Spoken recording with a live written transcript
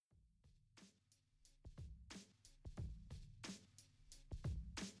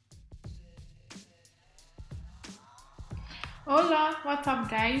Hola, what's up,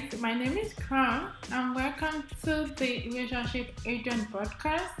 guys? My name is Crown, and welcome to the Relationship Agent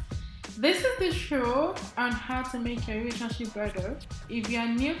podcast. This is the show on how to make your relationship better. If you are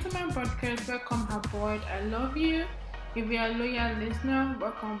new to my podcast, welcome aboard. I love you. If you are a loyal listener,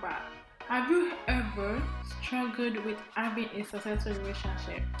 welcome back. Have you ever struggled with having a successful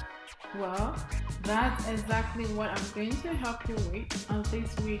relationship? Well, that's exactly what I'm going to help you with on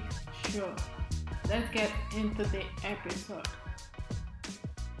this week's show. Let's get into the episode.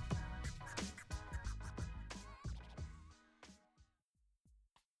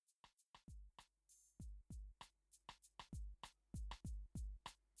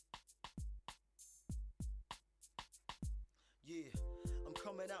 Yeah, I'm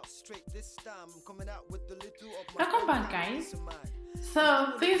coming out straight this time. I'm coming out with the little of my Welcome own back, guys. peace of mind. I'm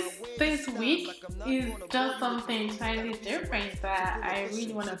So doing it this my way this this time, week like I'm not is gonna bore just you with something no entirely piece of mind. different So that pull up I a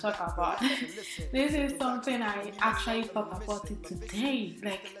really cushion, want to sit talk back, about. relax and listen. This Sit is and relax something and I give me a actually sign of thought a about mission. it My vision today. is to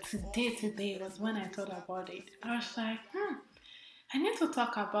Like let you all know today that was it's when I moving thought inside about my it. physical I was body. like, I need to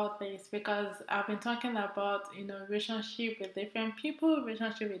talk about this because I've been talking about, relationship with different people,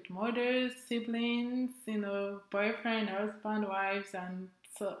 relationship with mothers, siblings, boyfriend, husband, wives, and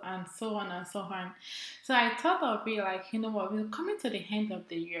so on and so on. So I thought of it like, what, we're coming to the end of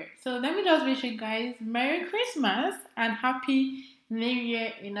the year. So let me just wish you guys Merry Christmas and Happy New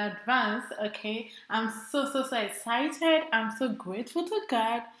Year in advance. Okay. I'm so excited. I'm so grateful to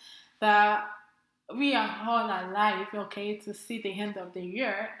God that we are all alive, okay, to see the end of the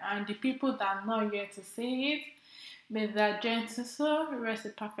year, and the people that are not yet to see it, may their gentle soul rest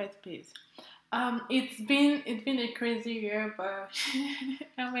in perfect peace. It's been a crazy year, but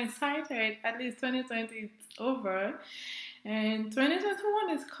I'm excited. At least 2020 is over, and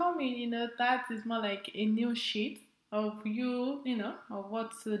 2021 is coming. That is more like a new sheet of of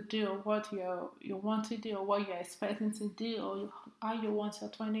what to do, or what you want to do, or what you're expecting to do, or how you want your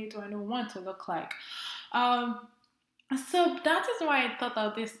 2021 to look like. Um, so that is why I thought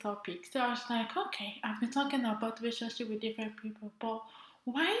of this topic. So I was like, okay, I've been talking about relationship with different people, but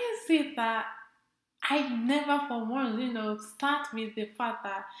why is it that I never for once, start with the fact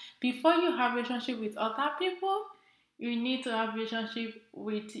that before you have relationship with other people, you need to have relationship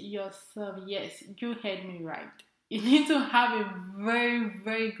with yourself. Yes, you heard me right. You need to have a very,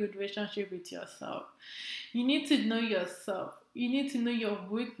 very good relationship with yourself. You need to know yourself. You need to know your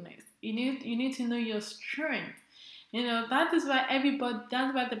weakness. You need to know your strength. That is why everybody.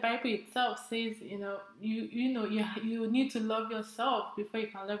 That's why the Bible itself says, you need to love yourself before you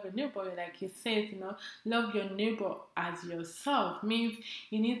can love your neighbor. Like it says, love your neighbor as yourself. Means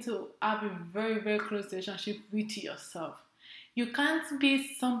you need to have a very, very close relationship with yourself. You can't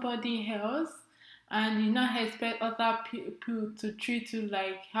be somebody else and you not expect other people to treat you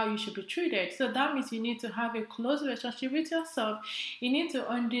like how you should be treated. So that means you need to have a close relationship with yourself. You need to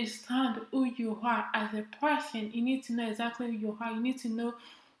understand who you are as a person. You need to know exactly who you are. You need to know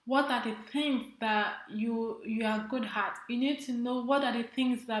what are the things that you are good at. You need to know what are the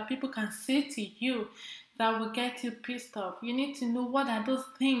things that people can say to you that will get you pissed off. You need to know what are those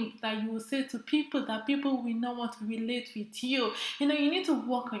things that you will say to people that people will not want to relate with you. You need to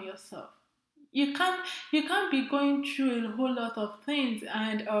work on yourself. You can't be going through a whole lot of things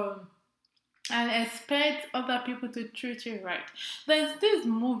and expect other people to treat you right. There's this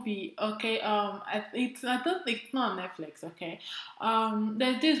movie, okay. I don't think it's not on Netflix, okay.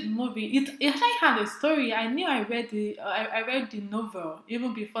 There's this movie. It actually had a story. I knew I read the novel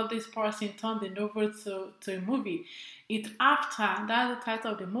even before this person turned the novel to a movie. It's After. That's the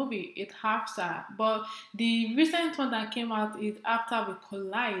title of the movie. It's After. But the recent one that came out is After We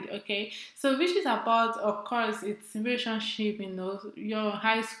Collide, okay. So which is about, of course, it's relationship, your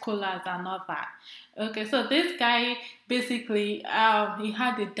high schoolers and all that. Okay, so this guy basically he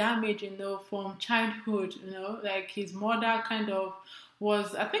had the damage, from childhood, like his mother kind of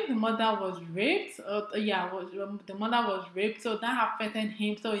was, I think the mother was raped. Yeah, the mother was raped, so that affected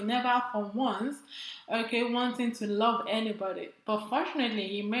him. So he never for once, okay, wanting to love anybody. But fortunately,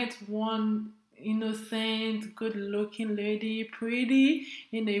 he met one innocent, good-looking lady, pretty,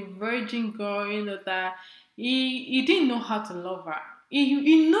 a virgin girl, that he didn't know how to love her.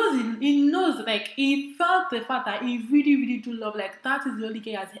 He knows, like, he felt the fact that he really, really do love, like, that is the only guy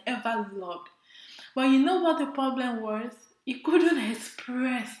he has ever loved. But you know what the problem was? He couldn't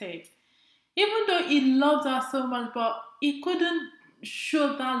express it. Even though he loved her so much, but he couldn't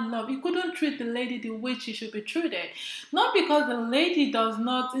show that love. He couldn't treat the lady the way she should be treated. Not because the lady does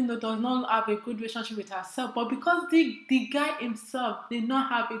not have a good relationship with herself, but because the guy himself did not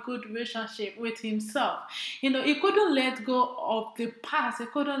have a good relationship with himself. He couldn't let go of the past. He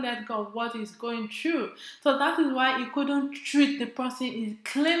couldn't let go of what he's going through. So that is why he couldn't treat the person he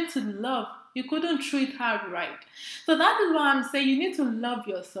claimed to love. You couldn't treat her right. So that is why I'm saying you need to love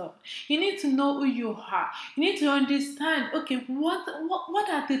yourself. You need to know who you are. You need to understand, okay, what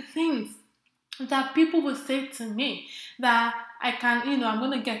are the things that people will say to me that I can, I'm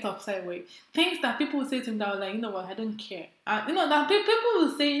going to get upset with. Things that people will say to me that are like, I don't care. That people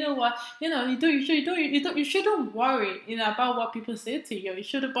will say, you shouldn't worry, about what people say to you. You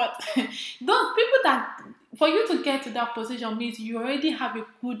shouldn't, but those people that, for you to get to that position means you already have a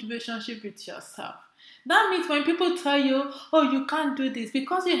good relationship with yourself. That means when people tell you, oh, you can't do this,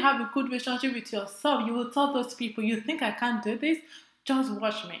 because you have a good relationship with yourself, you will tell those people, you think I can't do this? Just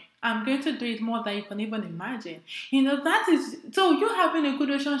watch me. I'm going to do it more than you can even imagine. That is, so you having a good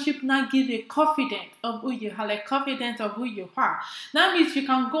relationship now gives you confidence of who you are, like confidence of who you are. That means you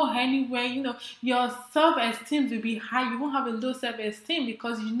can go anywhere, your self-esteem will be high. You won't have a low self-esteem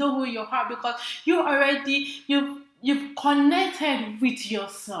because you know who you are, because you've connected with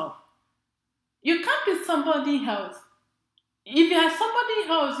yourself. You can't be somebody else. If you are somebody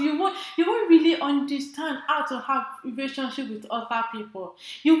else, you won't really understand how to have a relationship with other people.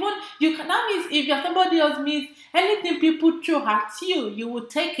 That means if you're somebody else, means anything people throw at you, you will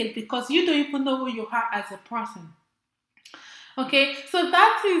take it because you don't even know who you are as a person. Okay, so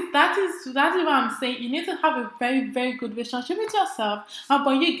that is what I'm saying. You need to have a very, very good relationship with yourself.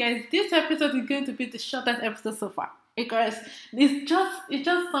 But you guys, this episode is going to be the shortest episode so far, because it's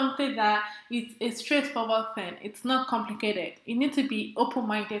just something that it's a straightforward thing. It's not complicated. You need to be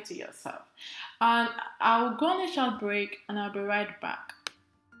open-minded to yourself. And I'll go on a short break and I'll be right back.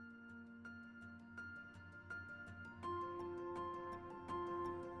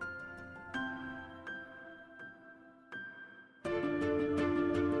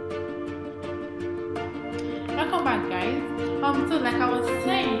 Welcome back, guys. So like I was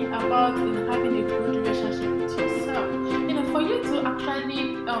saying about having a good relationship with yourself, for you to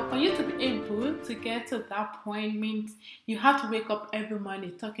actually, for you to be able to get to that point means you have to wake up every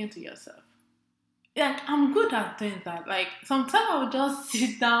morning talking to yourself. Like, I'm good at doing that. Like, sometimes I'll just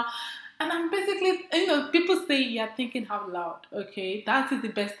sit down and I'm basically, people say you're thinking out loud, okay? That is the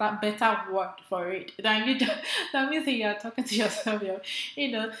better word for it. That means that you're talking to yourself,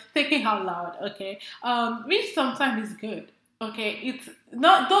 thinking out loud, okay? Which sometimes is good, okay? It's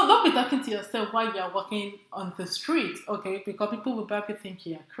not, don't be talking to yourself while you're walking on the street, okay? Because people will probably think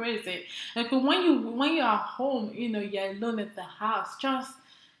you're crazy. Like, when you're home, you're alone at the house,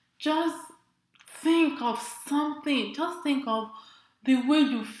 just think of something. Just think of the way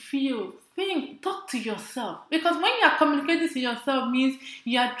you feel. Talk to yourself. Because when you are communicating to yourself means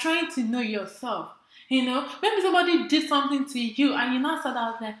you are trying to know yourself. Maybe somebody did something to you and you now start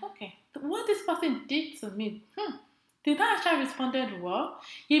out like, okay, what this person did to me, did I actually responded well?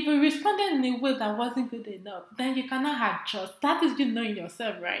 If you responded in a way that wasn't good enough, then you cannot adjust. That is you knowing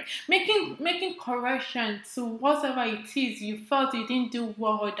yourself, right? Making correction to whatever it is you felt you didn't do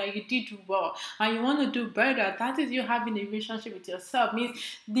well or that you did well and you want to do better. That is you having a relationship with yourself. Means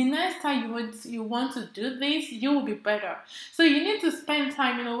the next time you want to do this, you will be better. So you need to spend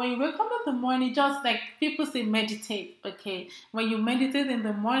time, when you wake up in the morning, just like people say meditate, okay? When you meditate in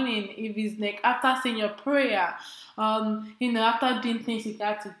the morning, if it's like after saying your prayer, after doing things you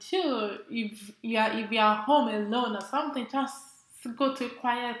got to do, if you are home alone or something, just go to a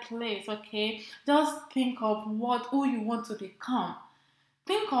quiet place, okay? Just think of who you want to become.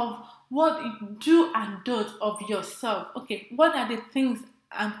 Think of what you do and don't of yourself. Okay, what are the things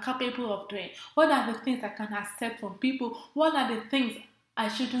I'm capable of doing? What are the things I can accept from people? What are the things I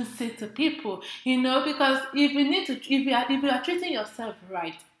shouldn't say to people? Because if you are treating yourself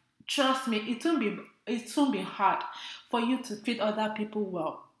right, trust me, it won't be hard for you to treat other people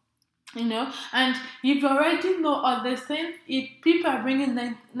well. And if you already know all these things, if people are bringing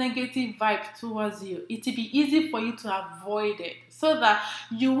negative vibes towards you, it will be easy for you to avoid it, so that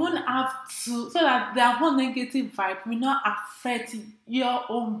you won't have to, so that their whole negative vibe will not affect your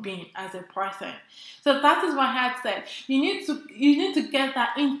own being as a person. So that is why I had said you need to get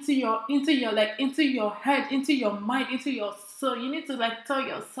that into your head, into your mind, into your so. You need to like tell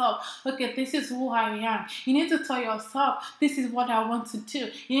yourself, okay, this is who I am. You need to tell yourself, this is what I want to do.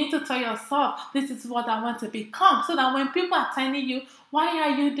 You need to tell yourself, this is what I want to become. So that when people are telling you, why are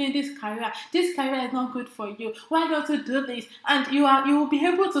you doing this career? This career is not good for you. Why don't you do this? And you will be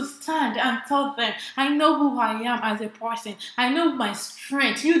able to stand and tell them, I know who I am as a person. I know my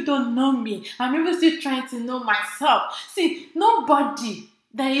strength. You don't know me. I'm even still trying to know myself. See,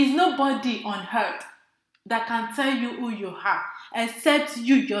 there is nobody on earth that can tell you who you are except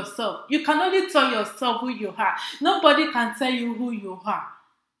you yourself. You can only tell yourself who you are. Nobody can tell you who you are.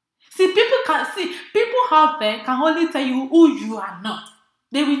 People out there can only tell you who you are not.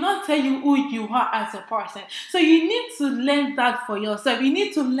 They will not tell you who you are as a person. So you need to learn that for yourself. You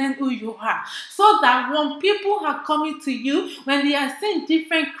need to learn who you are. So that when people are coming to you, when they are saying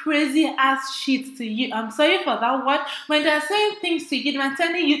different crazy ass shit to you, I'm sorry for that word, when they are saying things to you, they are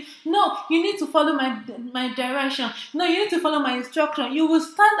telling you, no, you need to follow my direction. No, you need to follow my instruction. You will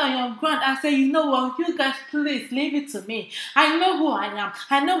stand on your ground and say, you know what, you guys, please leave it to me. I know who I am.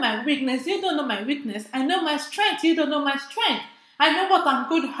 I know my weakness. You don't know my weakness. I know my strength. You don't know my strength. I know what I'm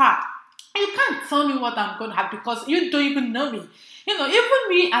good at. You can't tell me what I'm good at because you don't even know me. Even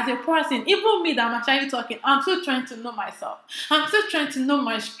me as a person, even me that I'm actually talking, I'm still trying to know myself. I'm still trying to know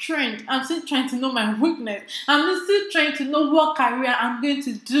my strength. I'm still trying to know my weakness. I'm still trying to know what career I'm going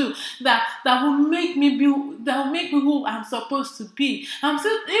to do that will make me who I'm supposed to be. I'm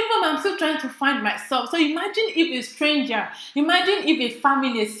still trying to find myself. So imagine if a stranger, imagine if a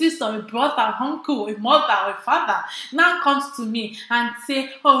family, a sister, a brother, uncle, a mother, or a father now comes to me and say,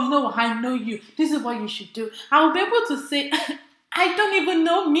 oh, you know what, I know you. This is what you should do. I will be able to say, I don't even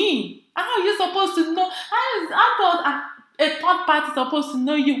know me. How are you supposed to know? How does a third party supposed to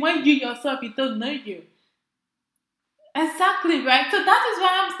know you when you yourself, you don't know you? Exactly, right? So that is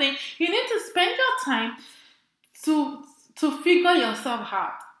why I'm saying you need to spend your time to figure yourself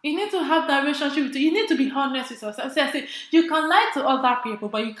out. You need to have that relationship with you. You need to be honest with yourself. See, you can lie to other people,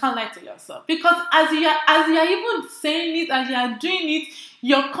 but you can't lie to yourself. Because as you are even saying it, as you are doing it,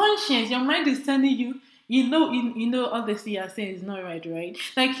 your conscience, your mind is telling you, you know, obviously you're saying it's not right?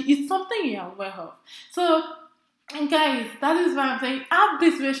 Like, it's something you're aware of. So, guys, that is why I'm saying have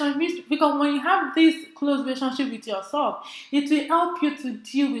this relationship, because when you have this close relationship with yourself, it will help you to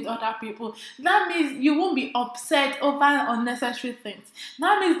deal with other people. That means you won't be upset over unnecessary things.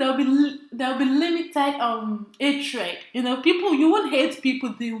 That means there'll be limited hatred. People, you won't hate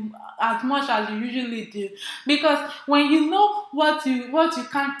people as much as you usually do, because when you know what you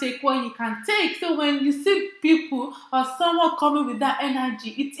can't take, what you can take, so when you see people or someone coming with that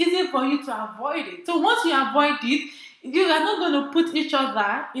energy, it's easy for you to avoid it. So once you avoid it, you are not going to put each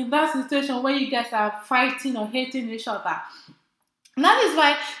other in that situation where you guys are fighting or hating each other. And that is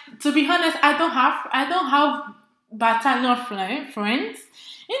why, to be honest, I don't have battalion friends.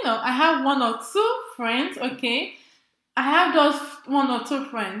 I have one or two friends, okay. I have those one or two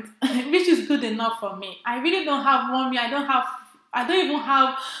friends, which is good enough for me. I really don't have one. I don't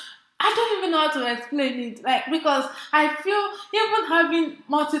even know how to explain it. Like, because I feel even having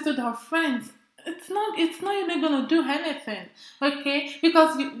multitude of friends, it's not even gonna do anything, okay?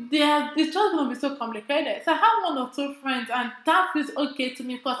 Because it's just gonna be so complicated. So I have one or two friends, and that feels okay to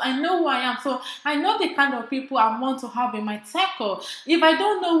me because I know who I am. So I know the kind of people I want to have in my circle. If I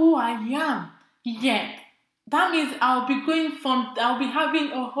don't know who I am yet, that means I'll be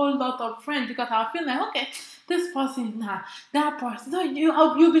having a whole lot of friends because I'll feel like, okay, this person, that person. So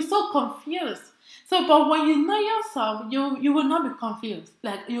you'll be so confused. So, but when you know yourself, you will not be confused.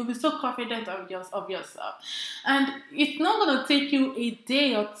 Like, you'll be so confident of yourself. And it's not going to take you a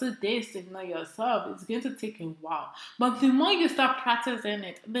day or 2 days to know yourself. It's going to take a while. But the more you start practicing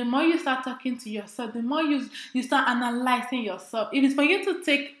it, the more you start talking to yourself, the more you start analyzing yourself. It is for you to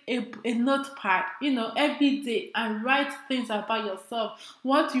take a notepad, every day and write things about yourself.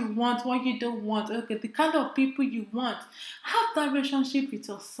 What you want, what you don't want. Okay, the kind of people you want. Have that relationship with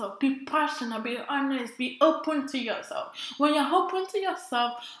yourself. Be passionate, be honest, be open to yourself. When you're open to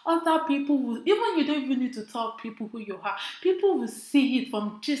yourself, other people will, even you don't even need to tell people who you are, people will see it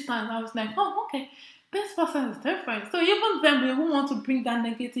from distance. I was like, oh, okay, this person is different. So even them, they won't want to bring that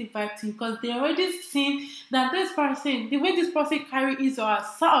negative vibe to you because they already seen that this person, the way this person carries his or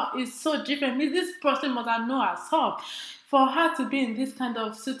herself is so different. Means this person must have known herself for her to be in this kind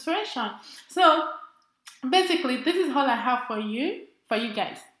of situation. So basically, this is all I have for you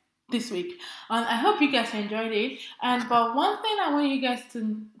guys this week. And I hope you guys enjoyed it. But one thing I want you guys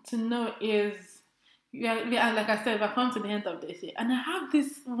to know is Yeah, like I said, we're come to the end of this year, and I have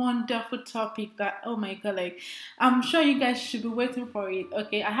this wonderful topic that, oh my god, like I'm sure you guys should be waiting for it.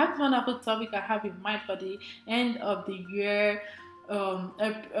 Okay, I have this wonderful topic I have in mind for the end of the year,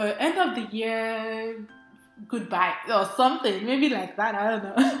 end of the year goodbye or something, maybe like that. I don't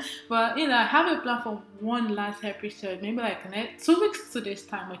know, but I have a plan for one last episode, maybe like 2 weeks to this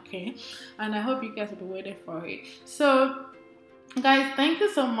time. Okay, and I hope you guys will be waiting for it. So guys, thank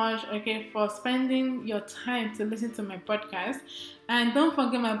you so much, okay, for spending your time to listen to my podcast. And don't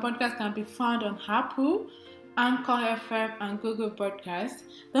forget, my podcast can be found on Apple, Anchor FM, and Google Podcast.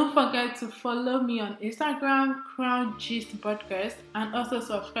 Don't forget to follow me on Instagram, Crown Gist Podcast, and also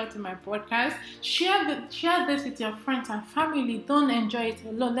subscribe to my podcast. Share this with your friends and family. Don't enjoy it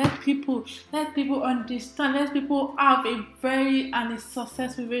alone. Let people understand. Let people have a very and a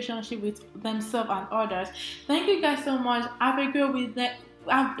successful relationship with themselves and others. Thank you guys so much. Have a great weekend.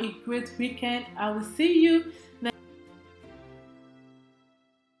 Have a great weekend. I will see you